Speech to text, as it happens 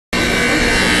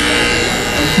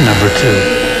Number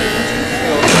 2.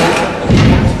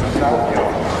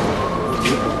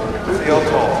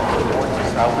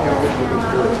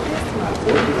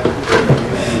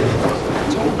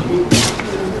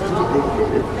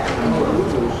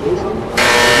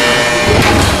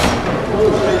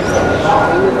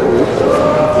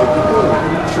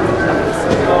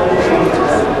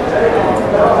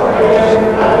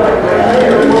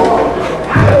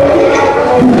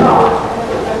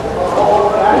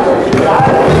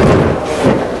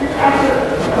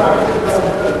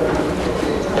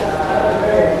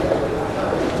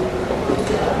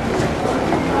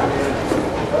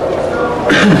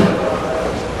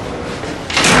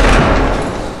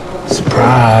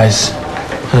 Surprise.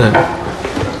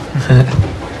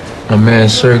 My man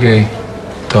Sergey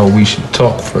thought we should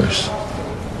talk first.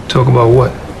 Talk about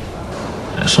what?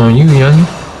 That's on you, young.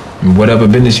 Whatever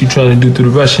business you trying to do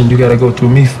through the Russian, you gotta go through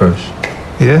me first.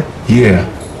 Yeah? Yeah.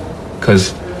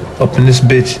 Cause up in this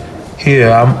bitch here,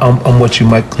 I'm what you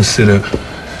might consider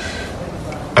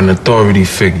an authority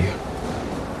figure.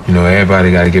 You know,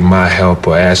 everybody gotta get my help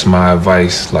or ask my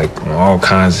advice, like on all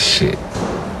kinds of shit.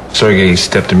 Sergey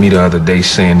stepped to me the other day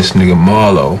saying this nigga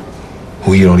Marlo,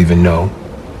 who you don't even know,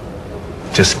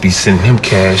 just be sending him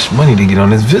cash money to get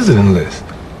on his visiting list.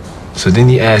 So then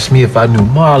he asked me if I knew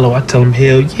Marlo. I tell him,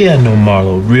 hell yeah, I know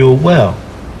Marlo real well.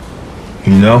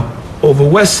 You know, over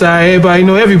West Side, everybody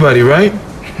know everybody, right?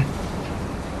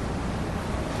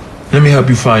 Let me help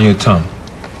you find your tongue.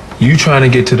 You trying to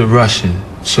get to the Russian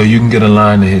so you can get a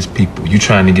line to his people. You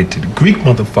trying to get to the Greek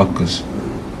motherfuckers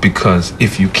because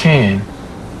if you can,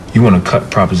 you want to cut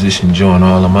Proposition Joe and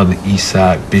all them other East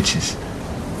Side bitches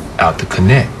out to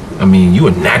connect. I mean, you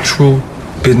a natural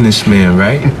businessman,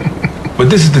 right? But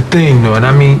this is the thing, though, and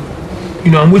I mean,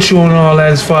 you know, I'm with you on all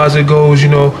that as far as it goes, you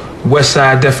know, West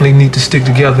Side definitely need to stick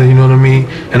together, you know what I mean?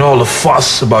 And all the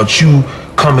fuss about you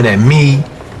coming at me,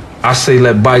 I say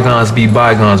let bygones be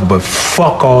bygones, but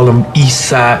fuck all them East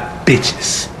Side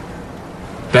bitches.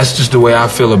 That's just the way I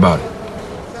feel about it.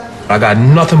 I got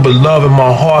nothing but love in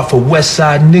my heart for West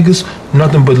Side niggas,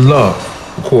 nothing but love.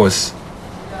 Of course,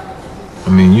 I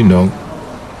mean, you know,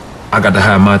 I got to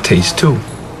have my taste too.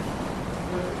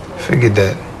 Figured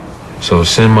that. So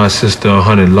send my sister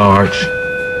 100 large,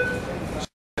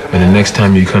 and the next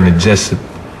time you come to Jessup,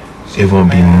 it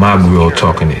won't be my girl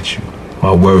talking at you.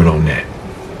 My word on that.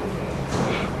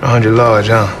 100 large,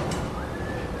 huh?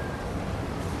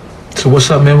 So what's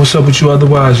up, man? What's up with you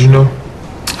otherwise, you know?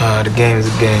 The game is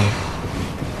a game.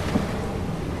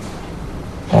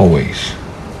 Always.